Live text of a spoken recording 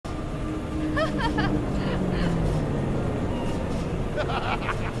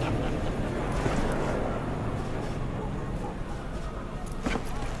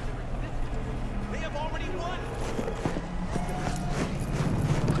have already won.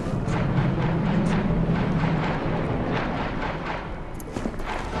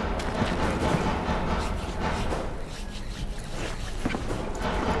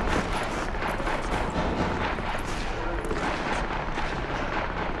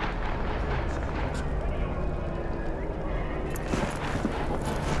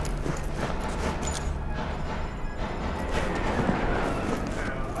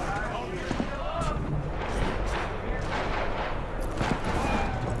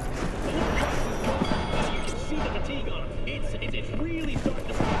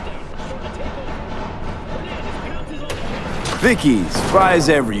 Vicky, spry as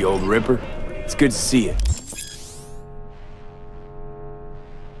ever, you old ripper. It's good to see you.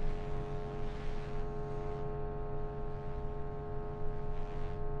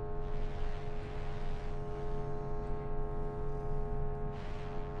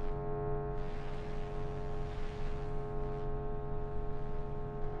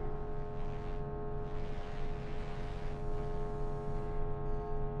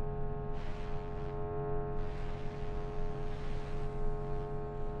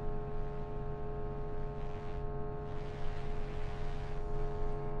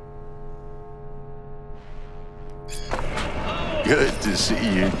 Good to see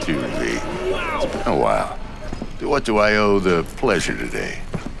you too, V. It's been a while. To what do I owe the pleasure today?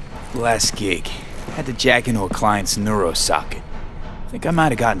 Last gig. Had to jack into a client's neuro socket. Think I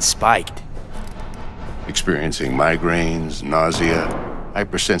might have gotten spiked. Experiencing migraines, nausea,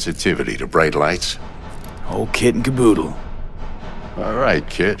 hypersensitivity to bright lights? Whole kit and caboodle. All right,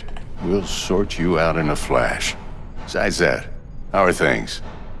 kid. We'll sort you out in a flash. Besides that, how are things?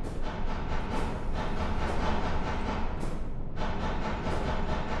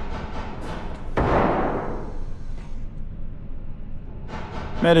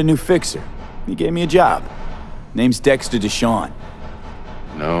 Met a new fixer. He gave me a job. Name's Dexter Deshawn.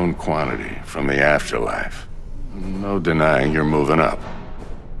 Known quantity from the afterlife. No denying you're moving up.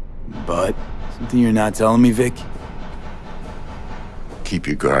 But, something you're not telling me, Vic? Keep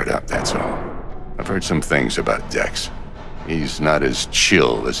your guard up, that's all. I've heard some things about Dex. He's not as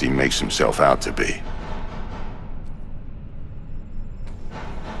chill as he makes himself out to be.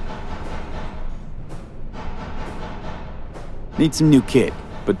 Need some new kit,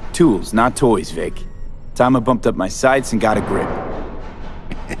 but tools, not toys, Vic. Time I bumped up my sights and got a grip.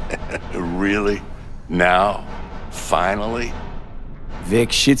 Really? Now? Finally?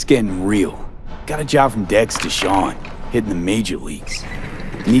 Vic, shit's getting real. Got a job from Dex Deshawn, hitting the major leagues.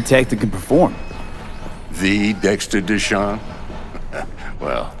 Need tech that can perform. The Dexter Deshawn?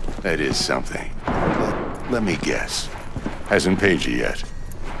 Well, that is something. But let me guess. Hasn't paid you yet.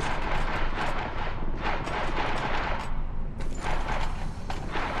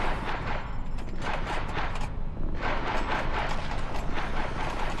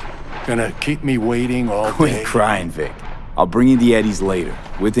 Gonna keep me waiting all day? Quit crying, Vic. I'll bring you the Eddies later,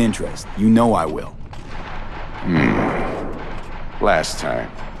 with interest. You know I will. Last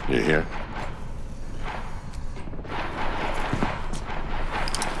time. You hear?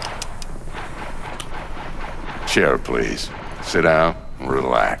 Chair, please. Sit down and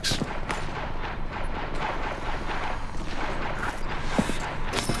relax.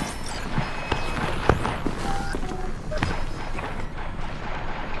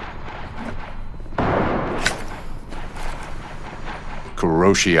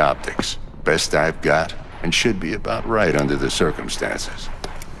 Kuroshi Optics. Best I've got, and should be about right under the circumstances.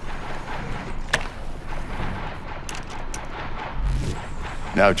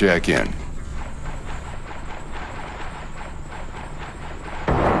 Now jack in.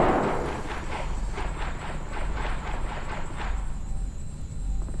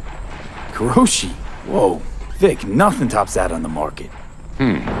 Kuroshi? Whoa. Vic, nothing tops that on the market.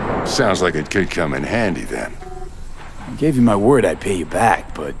 Sounds like it could come in handy then. I gave you my word I'd pay you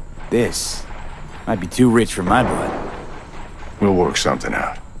back, but this might be too rich for my blood. We'll work something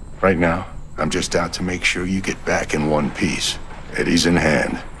out. Right now, I'm just out to make sure you get back in one piece. Eddie's in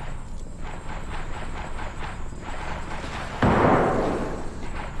hand.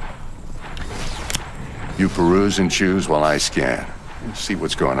 You peruse and choose while I scan. See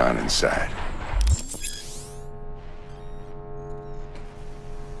what's going on inside.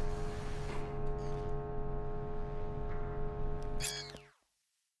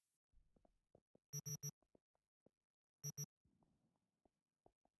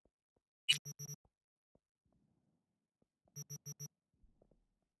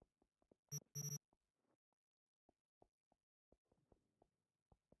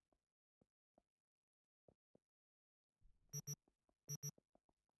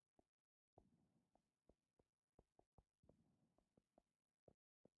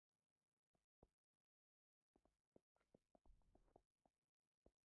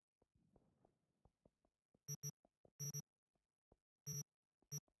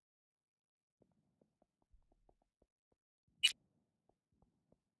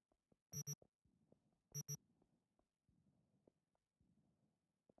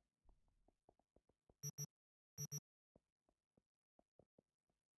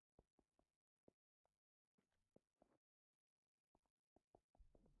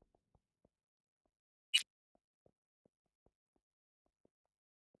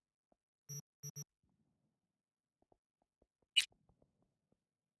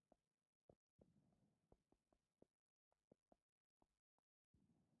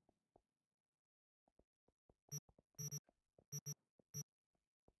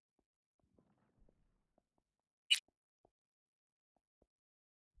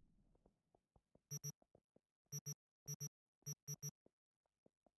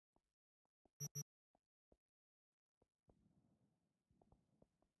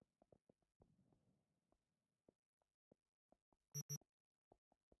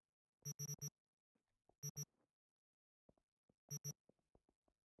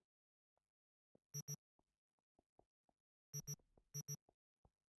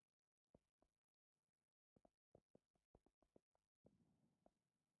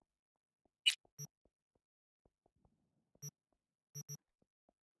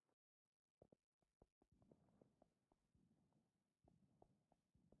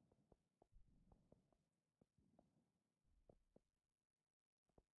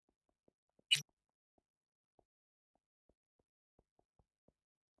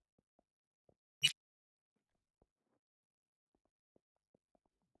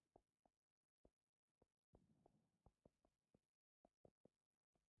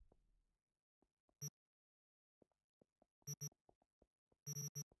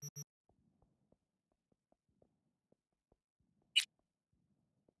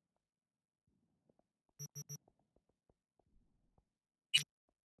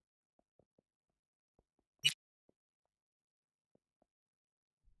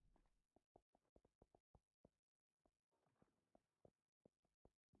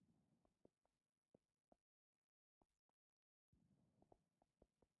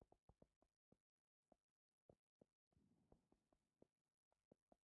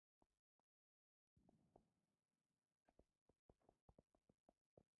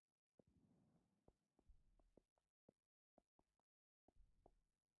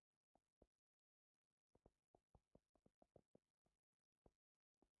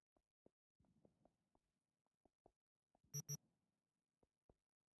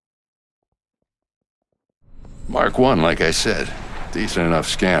 Mark 1, like I said. Decent enough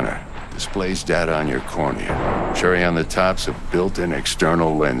scanner. Displays data on your cornea. Cherry on the top's a built-in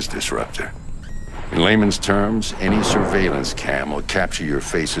external lens disruptor. In layman's terms, any surveillance cam will capture your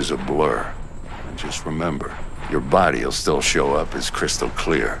face as a blur. And just remember, your body will still show up as crystal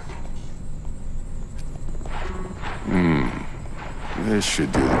clear. This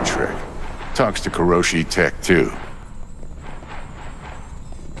should do the trick. Talks to Kuroshi Tech, too.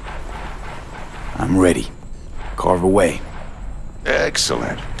 I'm ready. Carve away.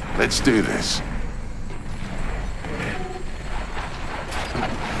 Excellent. Let's do this.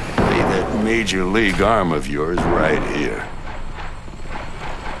 Lay that major league arm of yours right here.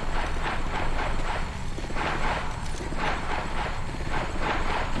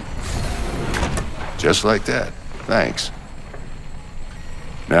 Just like that. Thanks.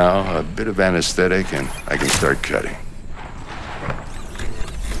 Now, a bit of anesthetic and I can start cutting.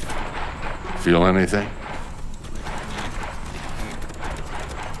 Feel anything?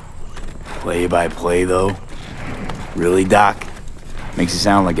 Play by play, though? Really, Doc? Makes it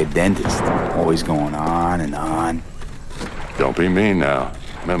sound like a dentist. Always going on and on. Don't be mean now.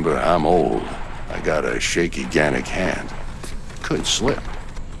 Remember, I'm old. I got a shaky Gannic hand. Could slip.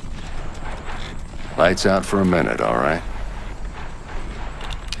 Lights out for a minute, all right?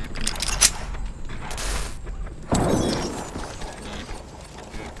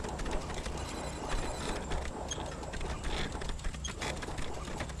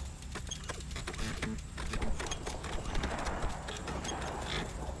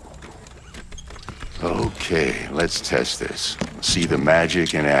 Okay, let's test this. See the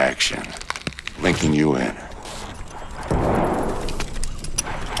magic in action. Linking you in.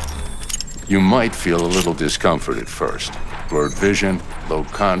 You might feel a little discomfort at first. Blurred vision, low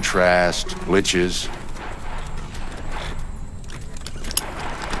contrast, glitches.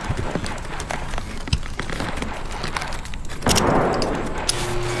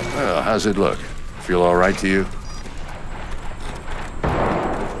 Well, how's it look? Feel all right to you?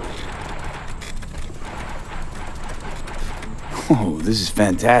 Oh, this is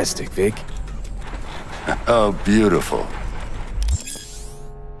fantastic, Vic. Oh, beautiful.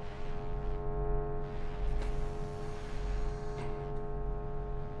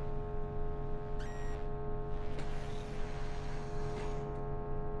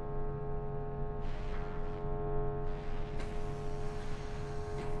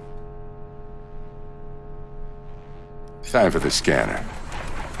 Time for the scanner.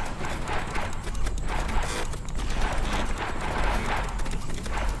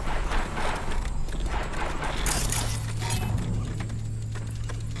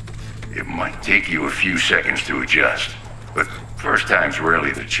 It might take you a few seconds to adjust, but first time's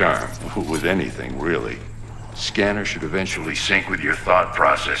rarely the charm. With anything, really. Scanner should eventually sync with your thought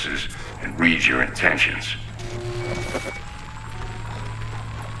processes and read your intentions.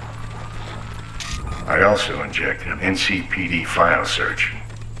 I also inject an NCPD file search.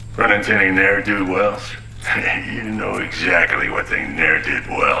 Run into any ne'er-do-wells? You know exactly what they ne'er did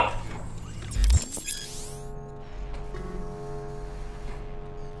well.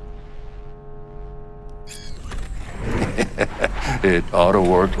 It ought to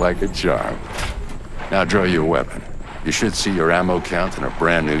work like a charm. Now draw your weapon. You should see your ammo count in a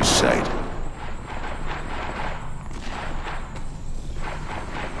brand new sight.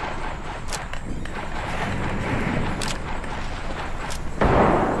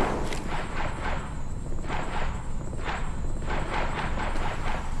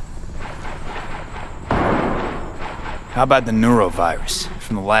 How about the neurovirus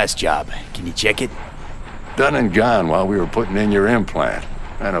from the last job? Can you check it? Done and gone while we were putting in your implant.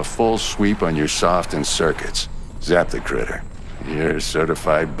 And a full sweep on your soft and circuits. Zap the critter. You're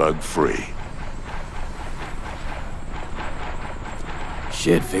certified bug-free.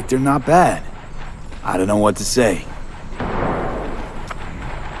 Shit, Victor, not bad. I don't know what to say.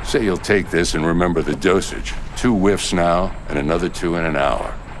 Say you'll take this and remember the dosage. 2 whiffs now, and another 2 in an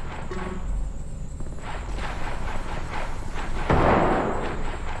hour.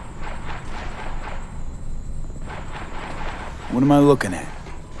 What am I looking at?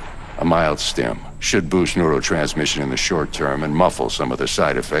 A mild stim. Should boost neurotransmission in the short term and muffle some of the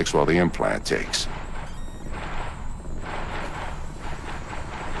side effects while the implant takes.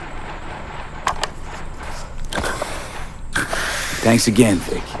 Thanks again,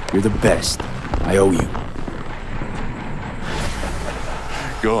 Vic. You're the best. I owe you.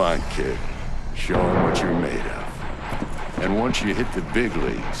 Go on, kid. Show 'em what you're made of. And once you hit the big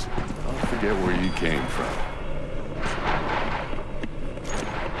leagues, don't forget where you came from.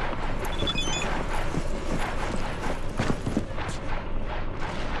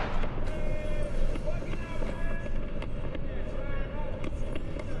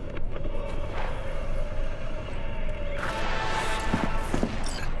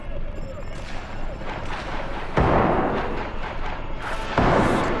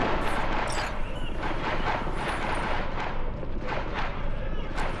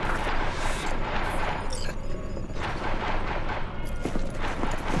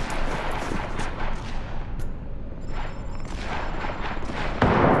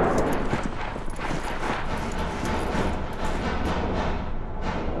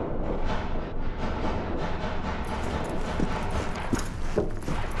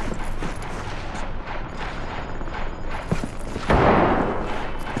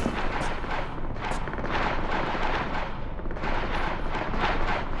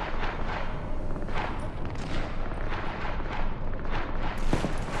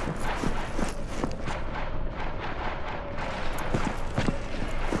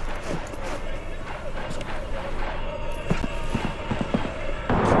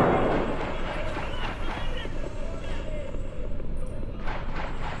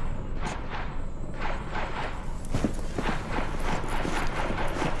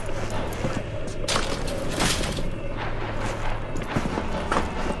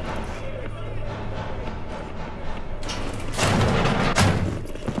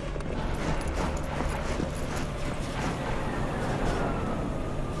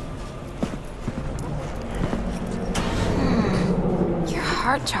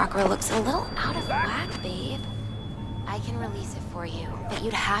 heart chakra looks a little out of whack, babe. I can release it for you, but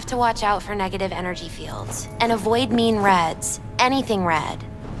you'd have to watch out for negative energy fields. And avoid mean reds. Anything red.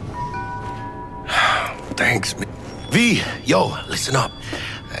 Thanks, man. V, yo, listen up.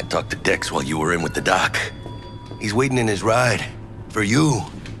 I talked to Dex while you were in with the doc. He's waiting in his ride. For you.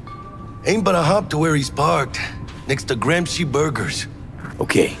 Ain't but a hop to where he's parked. Next to Gramsci Burgers.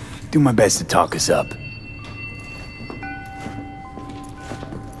 Okay, do my best to talk us up.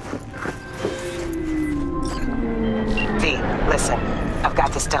 V, listen. I've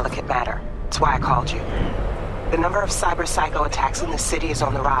got this delicate matter. That's why I called you. The number of cyber psycho attacks in the city is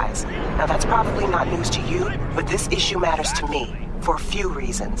on the rise. Now that's probably not news to you, but this issue matters to me, for a few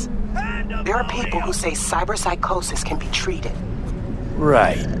reasons. There are people who say cyber psychosis can be treated.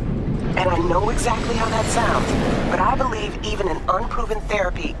 Right. And I know exactly how that sounds, but I believe even an unproven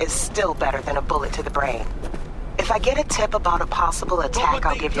therapy is still better than a bullet to the brain. If I get a tip about a possible attack,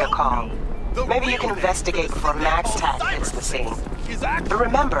 I'll give you a call. Maybe you can investigate before Max Tack hits the scene. But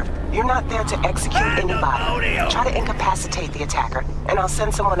remember, you're not there to execute anybody. Try to incapacitate the attacker, and I'll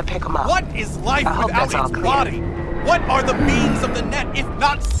send someone to pick him up. What is life I hope without that's all its clear. body? What are the means of the net if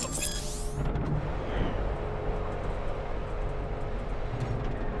not...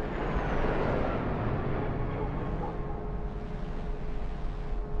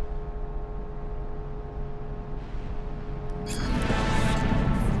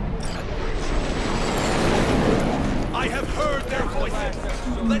 I have heard their voices.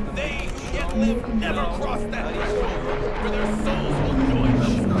 Let they who yet live never cross that threshold, for their souls will join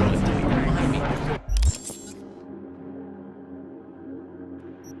those close to me behind me.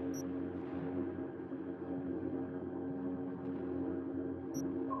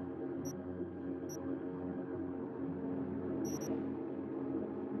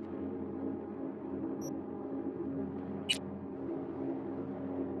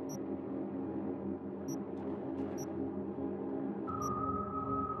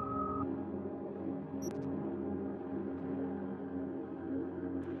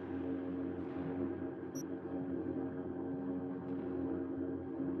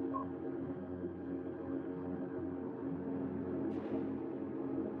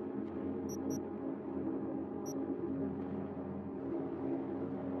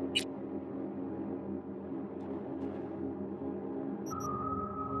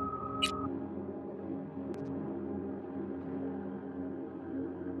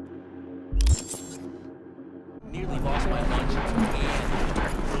 Nearly lost my lunch again.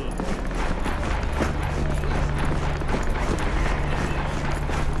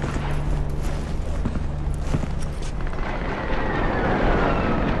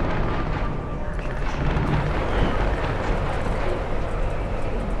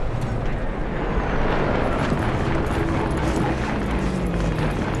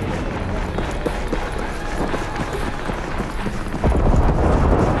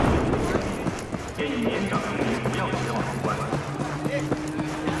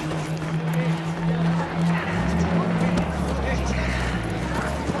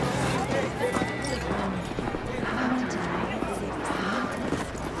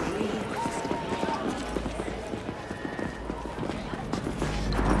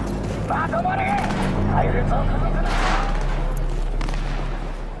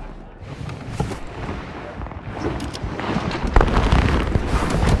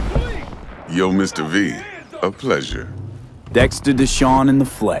 Yo, Mr. V, a pleasure. Dexter Deshawn in the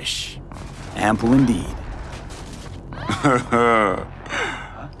flesh. Ample indeed.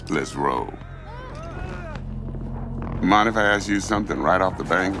 Let's roll. Mind if I ask you something right off the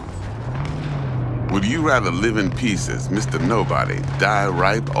bangle? Would you rather live in pieces, Mr. Nobody, die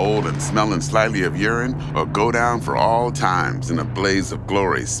ripe, old, and smelling slightly of urine, or go down for all times in a blaze of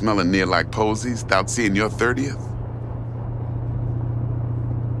glory, smelling near like posies, without seeing your 30th?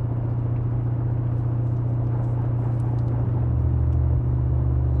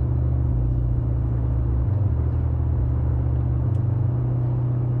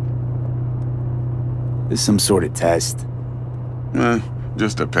 This some sort of test.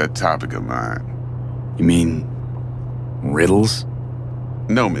 Just a pet topic of mine. You mean... riddles?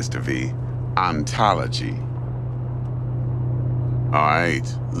 No, Mr. V. Ontology. All right,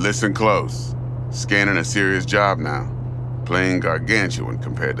 listen close. Scanning a serious job now. Playing gargantuan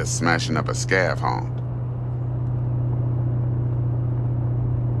compared to smashing up a scav haunt.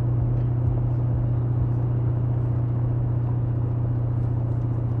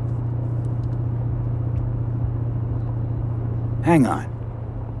 Hang on.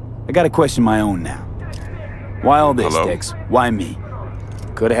 I got a question of my own now. Why all this, Hello? Dex? Why me?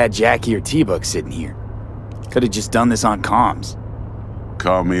 Could've had Jackie or T-Bug sitting here. Could've just done this on comms.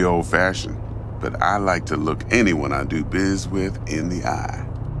 Call me old-fashioned, but I like to look anyone I do biz with in the eye.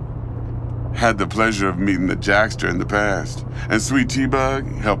 Had the pleasure of meeting the Jackster in the past, and Sweet T-Bug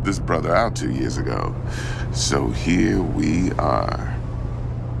helped this brother out 2 years ago. So here we are.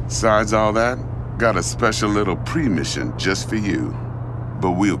 Besides all that, got a special little pre-mission just for you,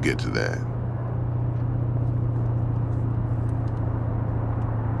 but we'll get to that.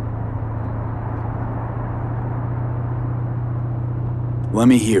 Let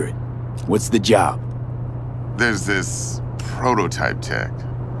me hear it. What's the job? There's this prototype tech,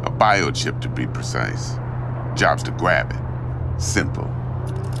 a biochip to be precise. Job's to grab it. Simple.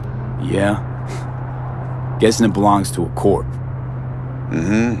 Yeah? Guessing it belongs to a corp.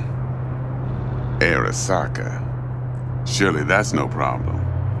 Mm-hmm. Arasaka. Surely that's no problem.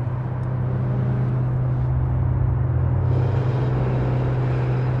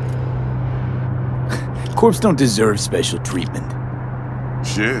 Corps don't deserve special treatment.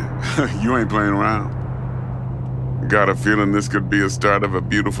 Shit, you ain't playing around. Got a feeling this could be a start of a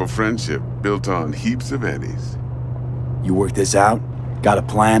beautiful friendship built on heaps of eddies. You work this out? Got a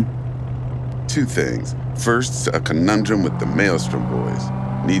plan? 2 things. First, a conundrum with the Maelstrom boys.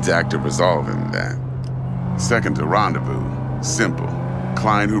 Needs active resolving that. Second, a rendezvous. Simple.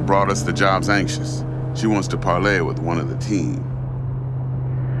 Client who brought us the job's anxious. She wants to parlay with one of the team.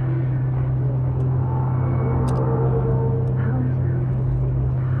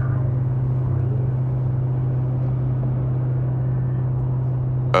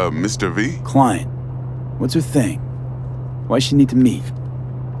 Mr. V? Client. What's her thing? Why she need to meet?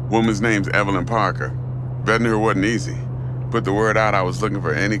 Woman's name's Evelyn Parker. Vetting her wasn't easy. Put the word out I was looking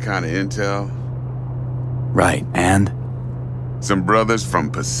for any kind of intel. Right, and? Some brothers from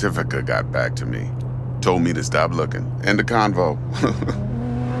Pacifica got back to me. Told me to stop looking. End of convo.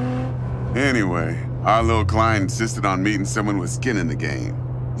 Anyway, our little client insisted on meeting someone with skin in the game.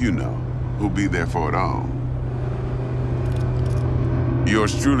 You know, who'll be there for it all.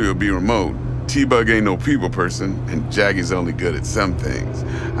 Yours truly will be remote. T-Bug ain't no people person, and Jaggy's only good at some things.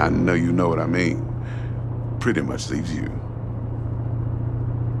 I know you know what I mean. Pretty much leaves you.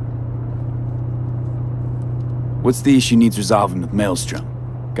 What's the issue needs resolving with Maelstrom?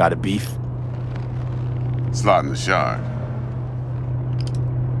 Got a beef? Slot in the shard.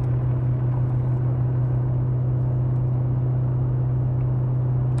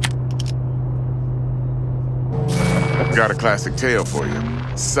 Got a classic tale for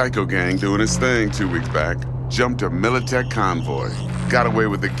you. Psycho gang doing its thing 2 weeks back. Jumped a Militech convoy. Got away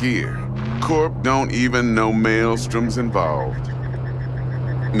with the gear. Corp don't even know Maelstrom's involved.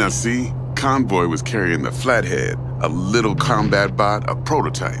 Now see, convoy was carrying the Flathead, a little combat bot, a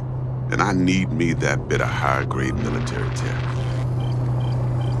prototype. And I need me that bit of high-grade military tech.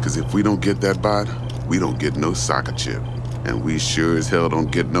 Cause if we don't get that bot, we don't get no soccer chip. And we sure as hell don't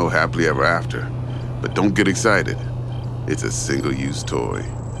get no happily ever after. But don't get excited. It's a single-use toy.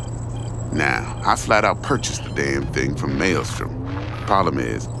 Now, I flat out purchased the damn thing from Maelstrom. Problem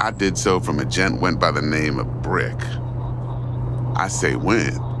is, I did so from a gent went by the name of Brick. I say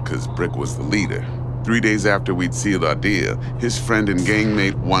went, cause Brick was the leader. 3 days after we'd sealed our deal, his friend and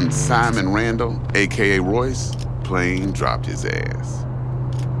gangmate, one Simon Randall, aka Royce, plain dropped his ass.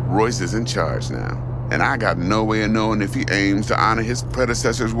 Royce is in charge now, and I got no way of knowing if he aims to honor his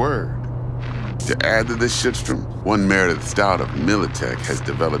predecessor's word. To add to this shitstorm, one Meredith Stout of Militech has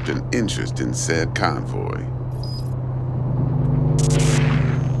developed an interest in said convoy.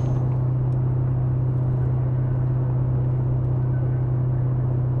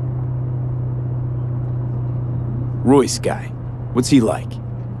 Royce guy. What's he like?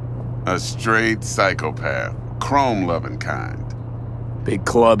 A straight psychopath. Chrome-loving kind. Big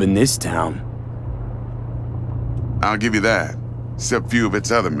club in this town. I'll give you that. Except few of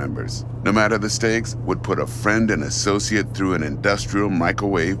its other members, no matter the stakes, would put a friend and associate through an industrial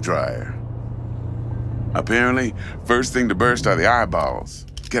microwave dryer. Apparently, first thing to burst are the eyeballs.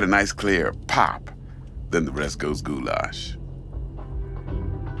 Get a nice clear pop. Then the rest goes goulash.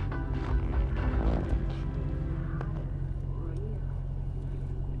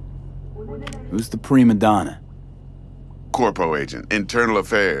 Who's the prima donna? Corpo agent, internal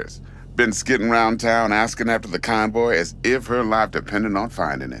affairs. Been skidding around town asking after the convoy as if her life depended on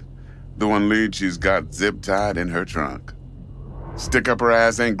finding it. The one lead she's got zip-tied in her trunk. Stick up her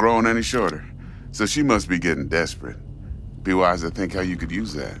ass ain't growing any shorter, so she must be getting desperate. Be wise to think how you could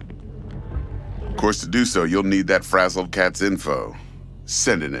use that. Of course, to do so, you'll need that frazzled cat's info.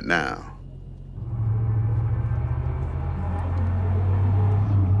 Sending it now.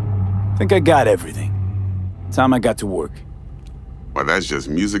 Think I got everything. Time I got to work. Well, that's just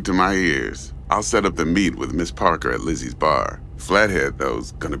music to my ears. I'll set up the meet with Miss Parker at Lizzie's bar. Flathead,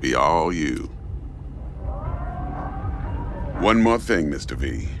 though's gonna be all you. One more thing, Mr.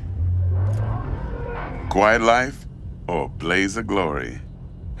 V. Quiet life or blaze of glory?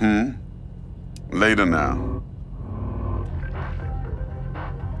 Later now.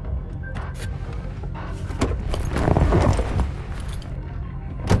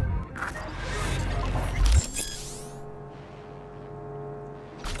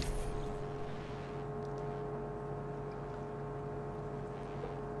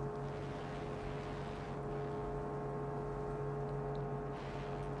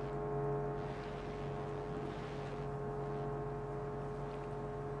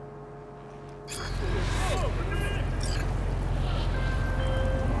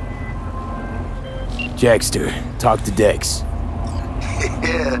 Jackster, talk to Dex.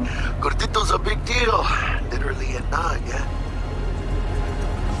 Yeah, Gordito's a big deal. Literally and not, yeah?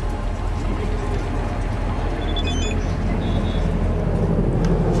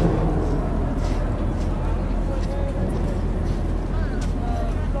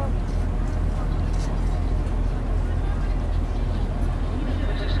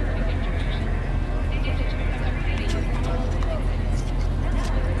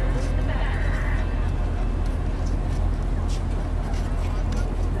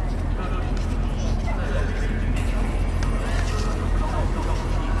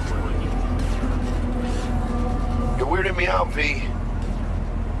 Weirding me out, V.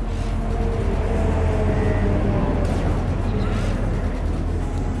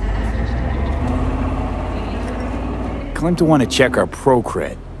 Claimed to want to check our pro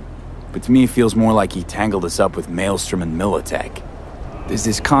cred, but to me it feels more like he tangled us up with Maelstrom and Militech. There's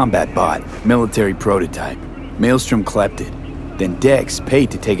this combat bot, military prototype. Maelstrom clept it. Then Dex paid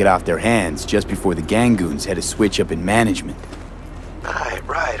to take it off their hands just before the Gangoons had a switch up in management.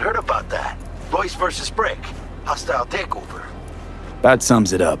 Right, heard about that. Royce versus Brick. Hostile takeover. About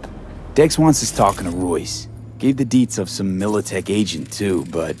sums it up. Dex wants us talking to Royce. Gave the deets of some Militech agent too,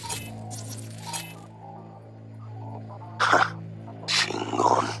 but...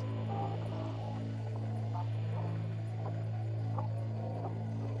 Chingon.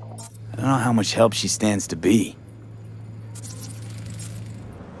 I don't know how much help she stands to be.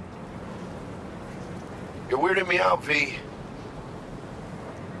 You're weirding me out, V.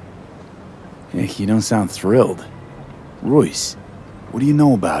 You don't sound thrilled. Royce, what do you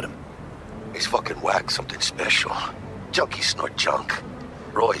know about him? He's fucking whack, something special. Junkies snort junk.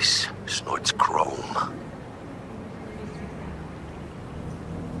 Royce snorts chrome.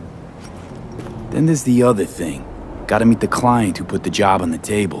 Then there's the other thing. Gotta meet the client who put the job on the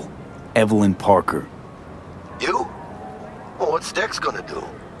table. Evelyn Parker. You? Well, what's Dex gonna do?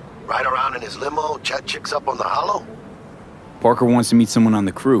 Ride around in his limo, chat chicks up on the hollow? Parker wants to meet someone on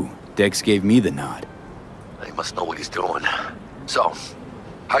the crew. Dex gave me the nod. He must know what he's doing. So,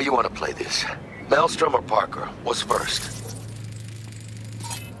 how you want to play this? Maelstrom or Parker? What's first?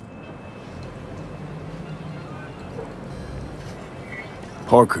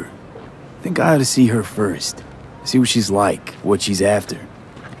 Parker. Think I ought to see her first. See what she's like, what she's after.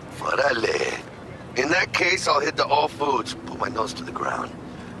 Orale. In that case, I'll hit the all foods, put my nose to the ground,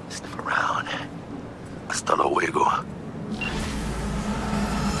 sniff around. Hasta luego.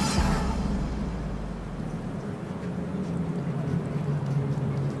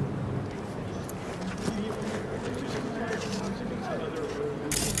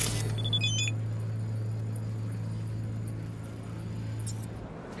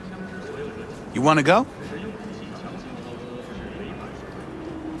 You wanna go?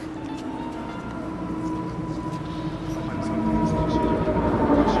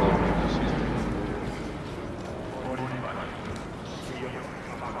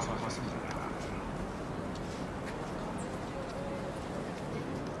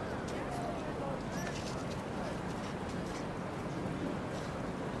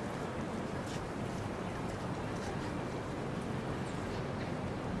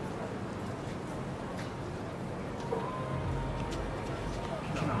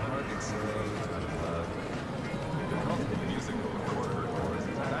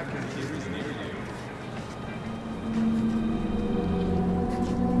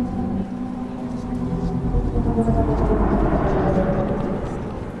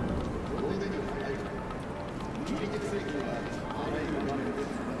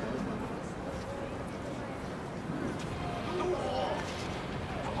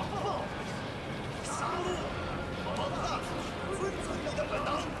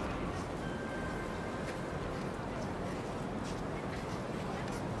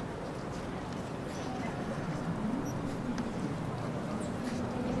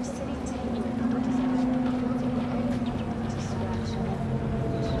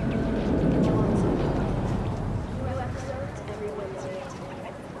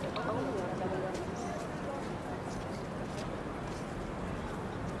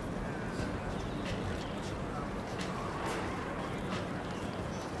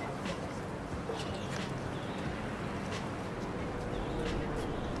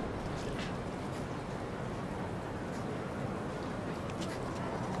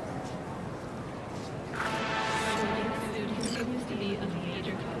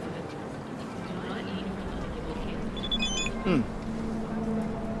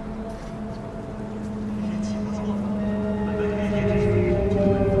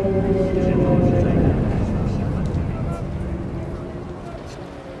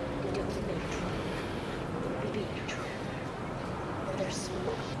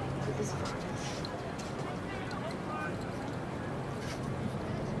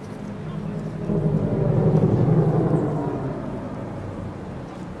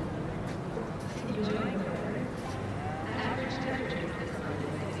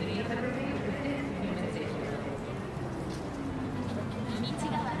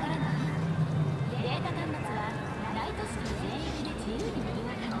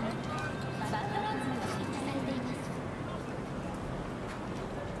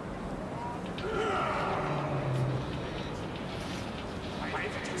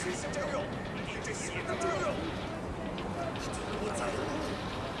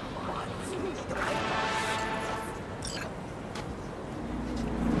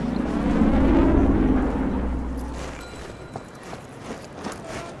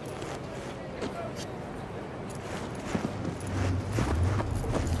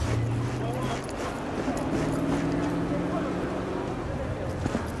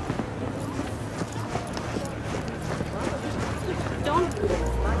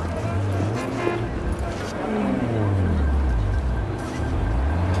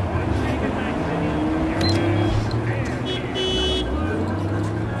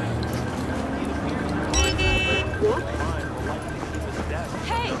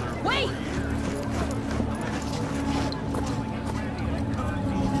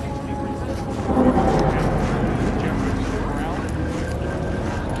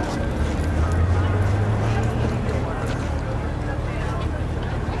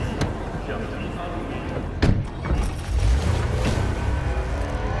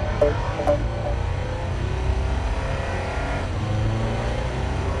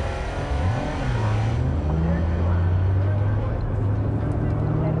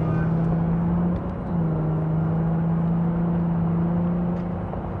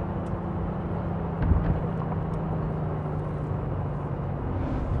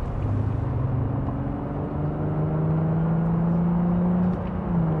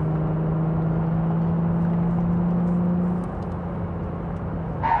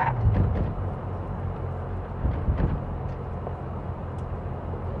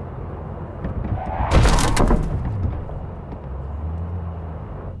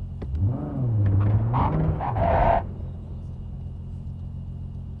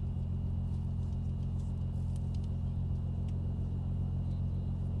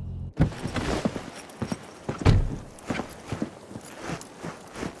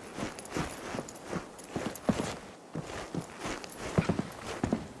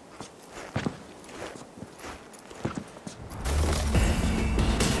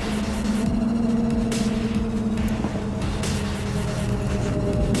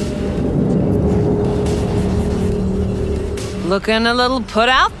 Looking a little put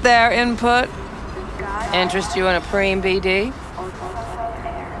out there, Input. Interest you in a preem BD?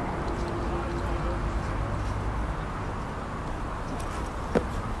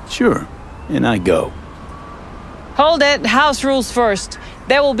 Sure, and I go. Hold it, house rules first.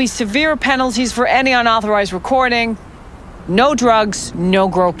 There will be severe penalties for any unauthorized recording. No drugs, no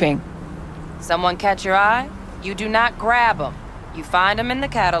groping. Someone catch your eye? You do not grab them. You find them in the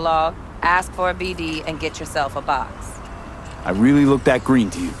catalog, ask for a BD, and get yourself a box. I really look that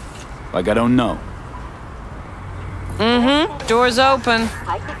green to you? Like I don't know? Mm-hmm. Door's open.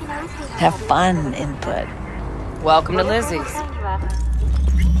 Have fun, Input. Welcome to Lizzie's.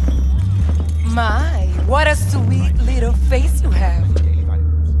 My, what a sweet little face you have.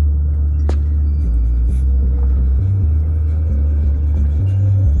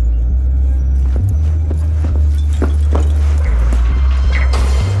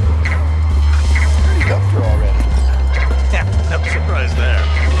 No surprise there.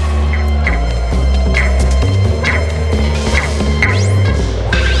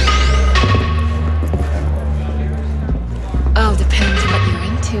 Oh, depends what you're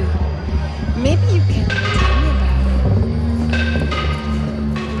into. Maybe you can tell me about it.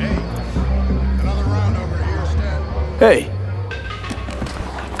 Hey, another round over here, Stan. Hey!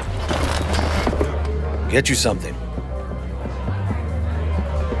 Get you something.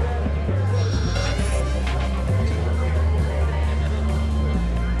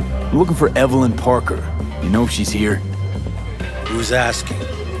 I'm looking for Evelyn Parker. You know if she's here? Who's asking?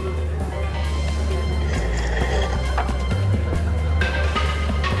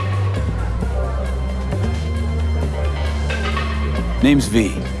 Name's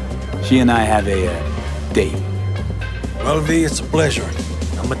V. She and I have a date. Well, V, it's a pleasure.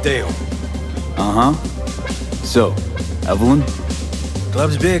 I'm Mateo. Uh-huh. So, Evelyn?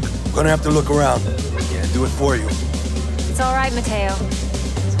 Club's big. Gonna have to look around. Can't do it for you. It's all right, Mateo.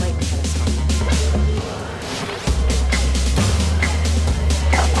 Just waiting for this one.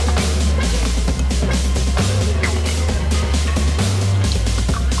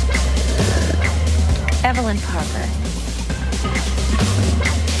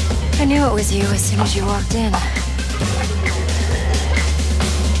 it was you as soon as you walked in.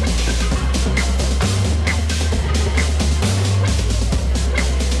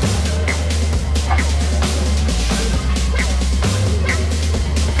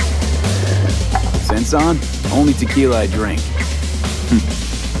 Sense on? Only tequila I drink.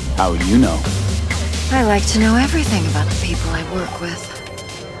 How would you know? I like to know everything about the people I work with.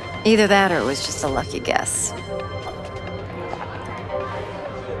 Either that or it was just a lucky guess.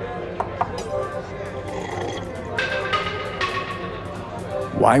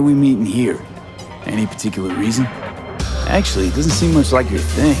 Why are we meeting here? Any particular reason? Actually, it doesn't seem much like your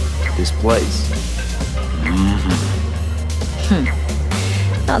thing, this place.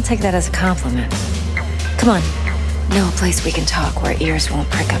 I'll take that as a compliment. Come on. Know a place we can talk where ears won't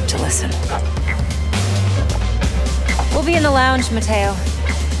prick up to listen. We'll be in the lounge, Mateo.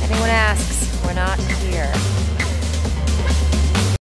 Anyone asks, we're not here.